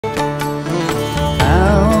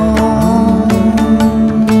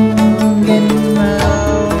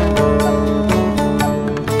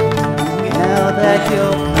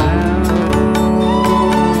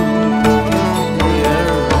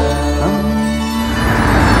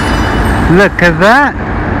Look at that,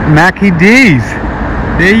 Mackie D's.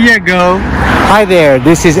 There you go. Hi there,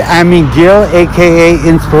 this is Amy Gill, aka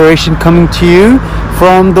Inspiration, coming to you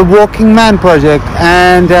from the Walking Man project.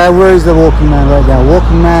 And where is the Walking Man right now?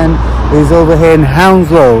 Walking Man is over here in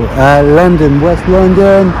Hounslow, London, West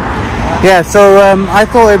London. Yeah, so I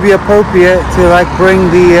thought it'd be appropriate to like bring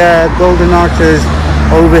the Golden Arches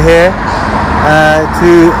over here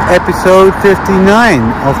to episode 59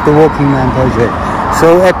 of the Walking Man project.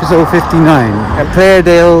 So episode 59 at Playa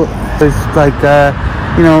Del was like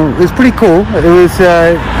you know, it was pretty cool. It was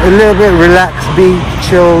a little bit relaxed beach,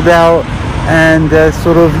 chilled out, and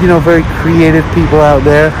sort of, you know, very creative people out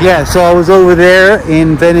there. Yeah, so I was over there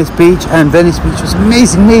in Venice Beach, and Venice Beach was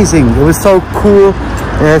amazing. It was so cool.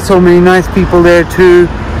 So many nice people there too.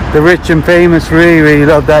 The rich and famous really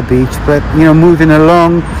love that beach. But you know, moving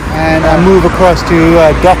along, and I move across to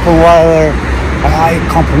Dockweiler. I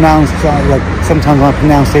can't pronounce, like sometimes my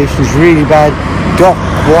pronunciation is really bad.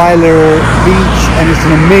 Dockweiler Beach, and it's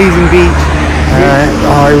an amazing beach.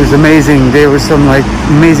 Oh, it was amazing. There were some like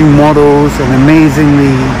amazing models and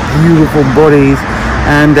amazingly beautiful bodies,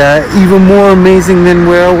 and even more amazing than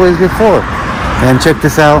where I was before. And check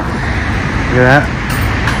this out. Look at that.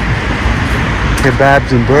 Kebabs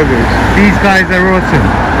and burgers. These guys are awesome.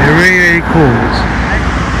 They're really cool.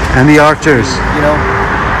 And the archers, you know.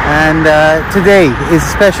 And today is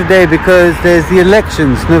a special day because there's the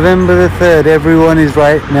elections, November the 3rd. Everyone is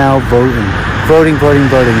right now voting.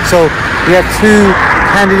 So we have two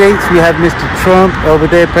candidates. We have Mr. Trump over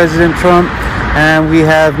there, President Trump, and we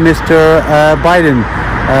have Mr. Biden,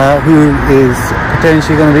 who is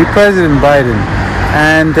potentially going to be President Biden.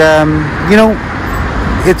 And you know,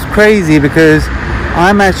 it's crazy because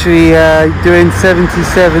I'm actually doing 77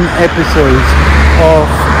 episodes of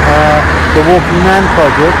the Walking Man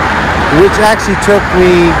project, which actually took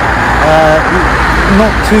me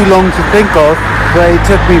not too long to think of, but it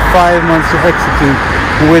took me 5 months to execute,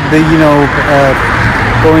 with the, you know,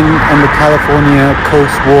 going on the California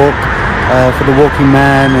coast walk for the Walking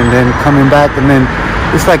Man, and then coming back, and then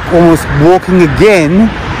it's like almost walking again,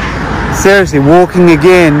 seriously walking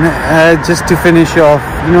again, just to finish off,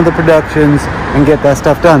 you know, the productions and get that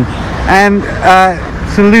stuff done. And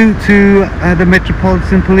salute to the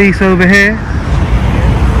Metropolitan Police over here.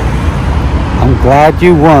 I'm glad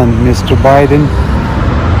you won, Mr. Biden.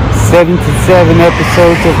 77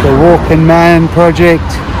 episodes of the Walking Man project,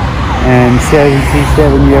 and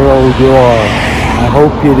 77-year-old you are. I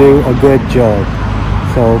hope you do a good job.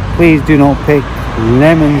 So please do not pick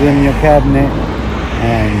lemons in your cabinet,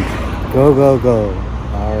 and go.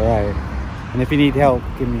 All right. And if you need help,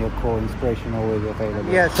 give me a call. Inspiration always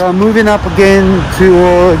available. Yeah, so I'm moving up again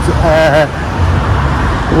towards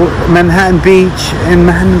Manhattan Beach, and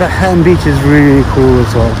Manhattan Beach is really cool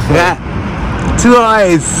as well. That two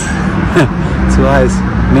eyes, two eyes,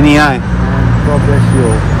 mini eye. God bless you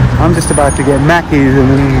all. I'm just about to get Mackey's and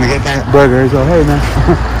then get that burgers. Oh hey man,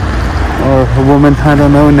 or a woman. I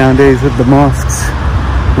don't know nowadays with the masks.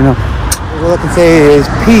 You know. All I can say is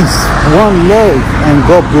peace, one love, and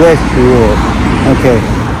God bless you all. Okay,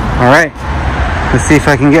 all right. Let's see if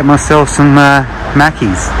I can get myself some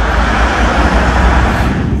Mackies.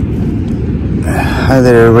 Hi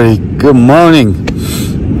there, everybody. Good morning.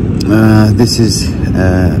 This is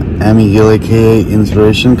Amy Gill, aka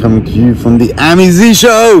Inspiration, coming to you from the Amy Z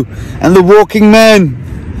Show and the Walking Man.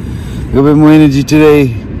 Got a bit more energy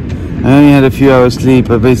today. I only had a few hours sleep.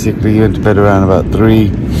 I basically went to bed around about 3.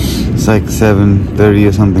 It's like 7:30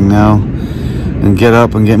 or something now, and get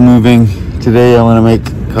up and get moving. Today I want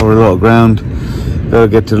to cover a lot of ground. Gotta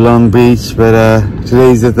get to Long Beach, but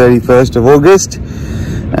today's the 31st of August,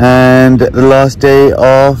 and the last day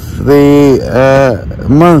of the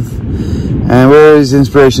month. And where is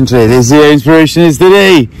Inspiration today? This is Inspiration is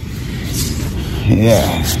today.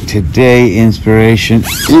 Yeah, today Inspiration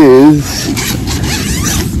is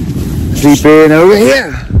sleeping over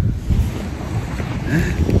here.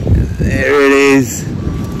 There it is.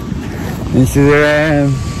 This is where I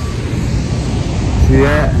am. See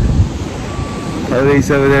that? At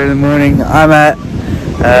least over there in the morning. I'm at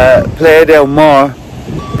Playa Del Mar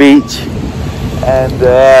Beach, and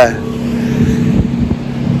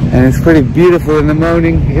it's pretty beautiful in the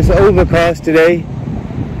morning. It's overcast today.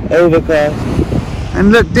 Overcast.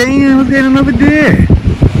 And look, dang, we're getting over there.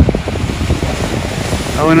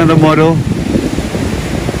 Oh, another model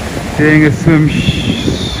doing a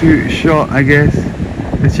swimsuit shot, I guess.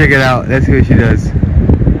 Let's check it out. Let's see what she does.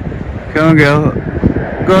 Come on, girl.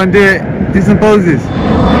 Go and do it. Do some poses.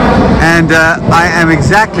 And I am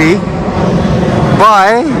exactly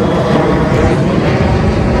by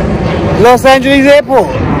Los Angeles Airport.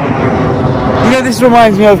 You know, this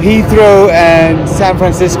reminds me of Heathrow and San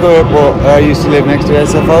Francisco Airport. I used to live next to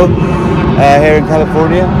SFO here in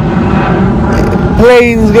California.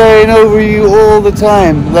 Planes going over you all the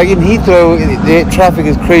time. Like in Heathrow, the traffic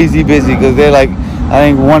is crazy busy because they're like, I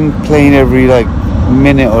think one plane every like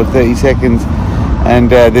minute or 30 seconds, and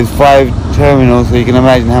there's 5 terminals, so you can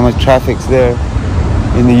imagine how much traffic's there.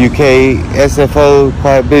 In the UK, SFO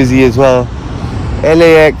quite busy as well.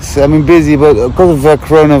 LAX, I mean busy, but because of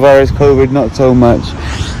coronavirus, COVID, not so much.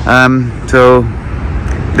 So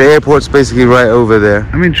the airport's basically right over there.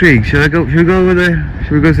 I'm intrigued. Should we go over there?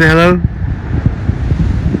 Should we go say hello?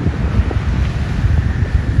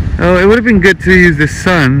 Oh, it would have been good to use the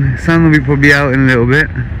sun. The sun will be probably out in a little bit.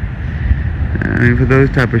 I mean, for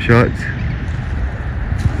those type of shots.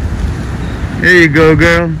 There you go,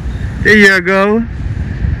 girl. There you go.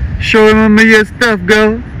 Show them your stuff,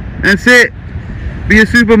 girl. That's it. Be a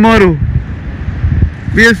supermodel.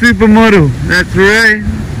 Be a supermodel. That's right.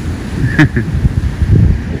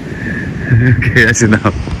 Okay, that's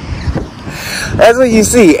enough. That's what you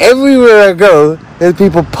see everywhere I go. There's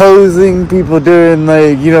people posing, people doing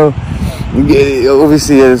like, you know,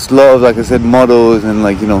 obviously there's a lot of, like I said, models and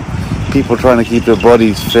like, you know, people trying to keep their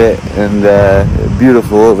bodies fit and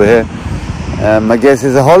beautiful over here. I guess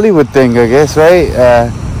it's a Hollywood thing, I guess, right?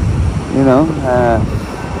 You know,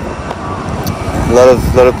 a lot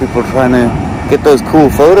of people trying to get those cool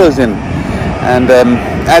photos in. And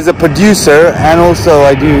as a producer, and also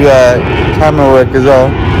I do camera work as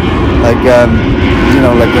well, like you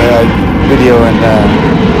know, like video and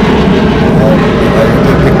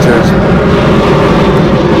take pictures.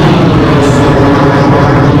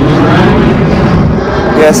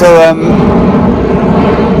 Yeah, so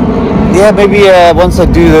yeah, maybe once I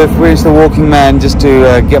do finish the Walking Man, just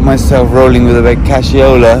to get myself rolling with a bit of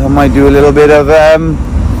cassiola, I might do a little bit of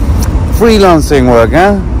freelancing work,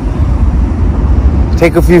 huh?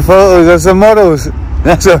 Take a few photos of some models.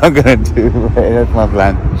 That's what I'm gonna do. Right, that's my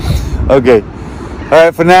plan. Okay. All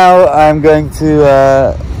right. For now, I'm going to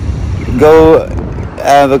go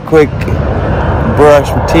have a quick brush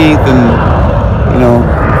with teeth and, you know,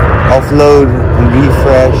 offload and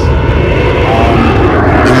refresh.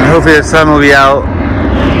 And hopefully the sun will be out.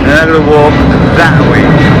 And I'm gonna walk that way.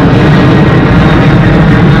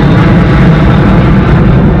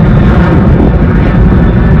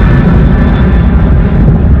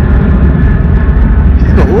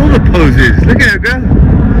 Poses. Look at her go.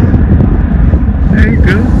 There you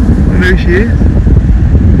go. Oh, there she is.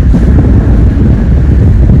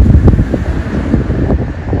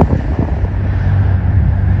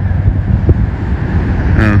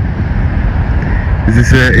 Oh.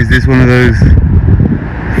 Is this one of those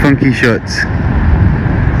funky shots?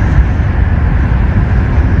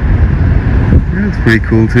 That looks pretty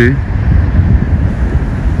cool too.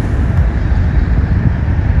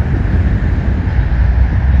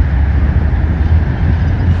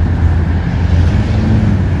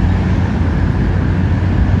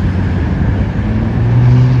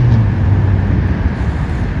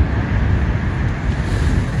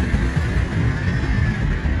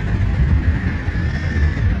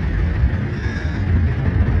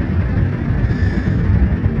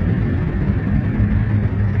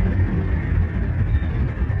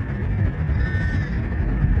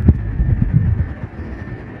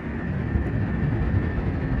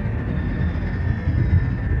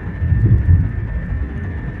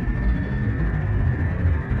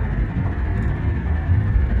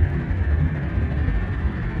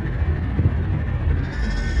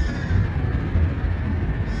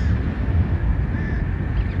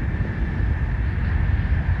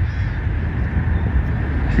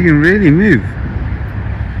 She can really move.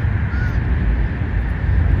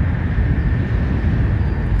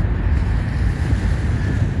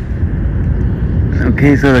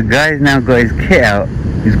 Okay, so the guy's now got his kit out.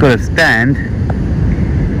 He's got a stand.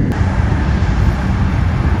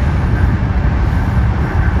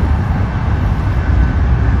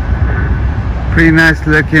 Pretty nice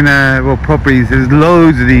looking well, properties. There's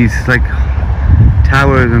loads of these like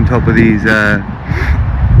towers on top of these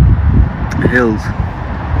hills.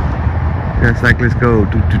 Yeah, cyclists go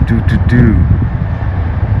do.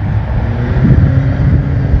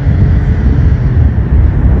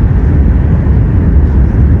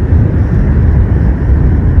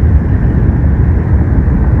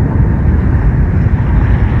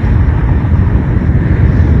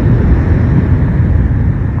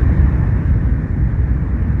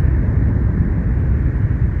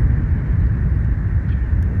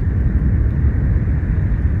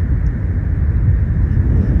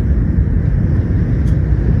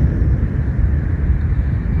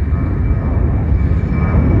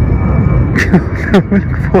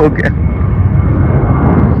 Poor girl.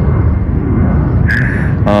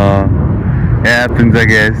 Oh, it happens, I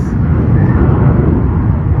guess,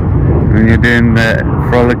 when you're doing that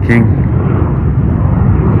frolicking.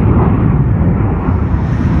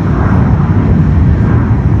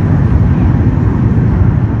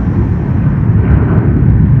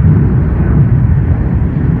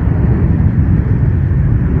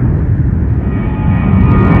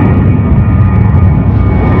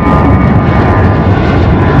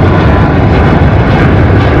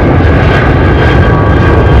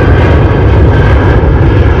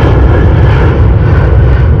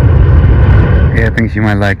 I think she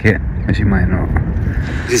might like it, but she might not.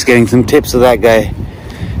 Just getting some tips of that guy,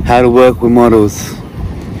 how to work with models.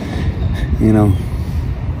 You know,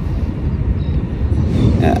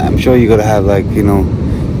 I'm sure you gotta have, like, you know,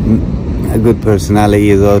 a good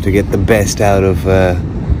personality as well to get the best out of the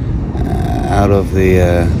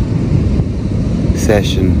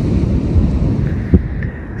session.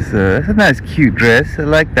 So that's a nice, cute dress. I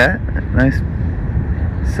like that. Nice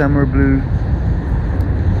summer blue.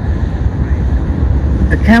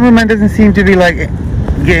 The cameraman doesn't seem to be like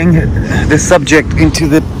getting the subject into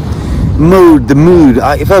the mood.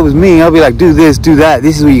 If I was me, I'd be like, do this, do that.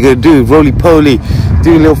 This is what you gotta do. Roly poly.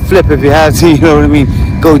 Do a little flip if you have to. You know what I mean?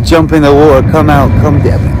 Go jump in the water. Come out. Come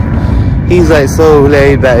down. He's like so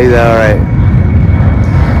laid back. He's all right.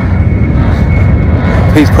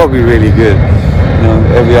 He's probably really good. You know,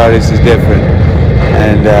 every artist is different,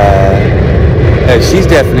 and yeah, she's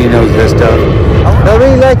definitely knows her stuff. I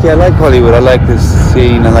really like it. I like Hollywood. I like this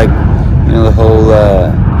scene. I like, you know, the whole.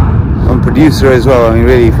 I'm a producer as well. I mean,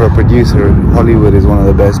 really, for a producer, Hollywood is one of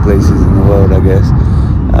the best places in the world, I guess.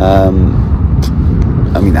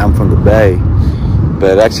 I mean, I'm from the Bay,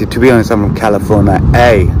 but actually, to be honest, I'm from California.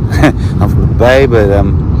 I'm from the Bay, but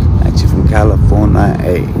I'm actually from California.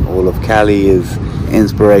 All of Cali is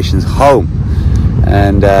Inspiration's home,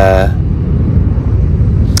 and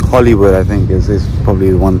Hollywood, I think, is probably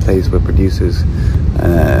the one place where producers,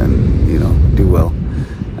 you know, do well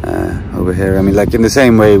over here. I mean, like in the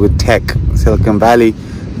same way with tech, Silicon Valley,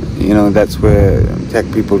 you know, that's where tech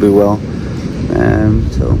people do well.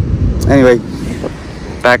 So, anyway,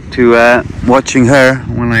 back to watching her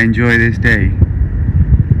when I enjoy this day.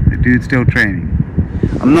 The dude's still training.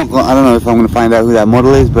 I don't know if I'm going to find out who that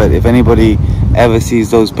model is, but if anybody ever sees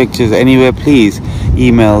those pictures anywhere, please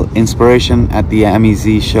email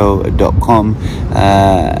inspiration@theamizshow.com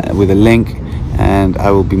with a link, and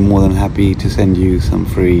I will be more than happy to send you some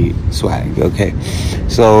free swag. Okay,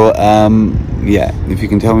 so yeah, if you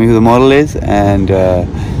can tell me who the model is and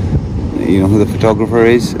you know who the photographer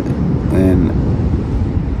is, then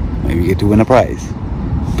maybe you get to win a prize,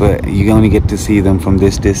 but you only get to see them from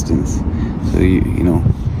this distance. So you know,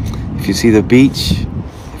 if you see the beach,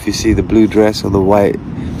 if you see the blue dress or the white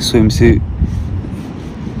swimsuit,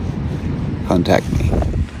 contact me.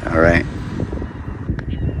 All right.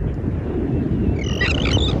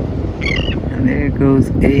 And there goes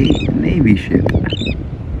a Navy ship.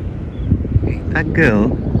 That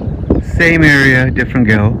girl, same area, different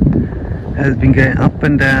girl, has been going up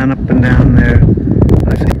and down there.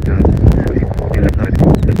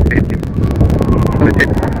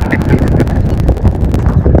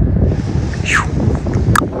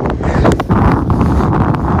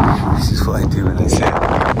 This is what I do when I sit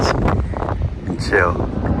and chill.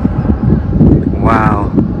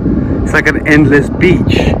 Wow, it's like an endless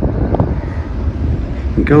beach.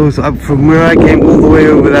 It goes up from where I came all the way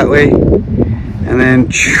over that way, and then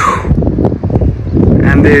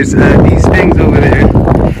and there's these things over there.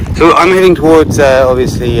 So I'm heading towards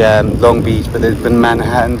obviously Long Beach, but there's been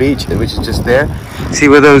Manhattan Beach, which is just there. See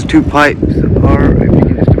where those two pipes are? If you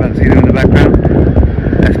can just about see them in the background.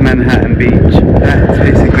 That's Manhattan Beach. That's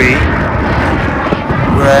basically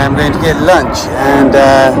where I am going to get lunch, and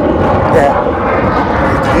yeah,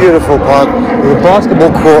 it's a beautiful park. There's a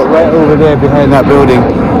basketball court right over there behind that building.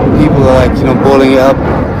 People are, like, you know, balling it up.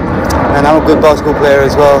 And I'm a good basketball player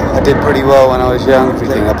as well. I did pretty well when I was young.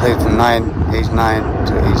 I played from age 9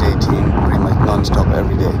 to age 18, pretty much non-stop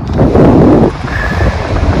every day.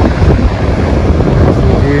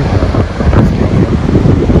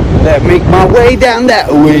 Let me make my way down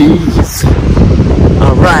that way.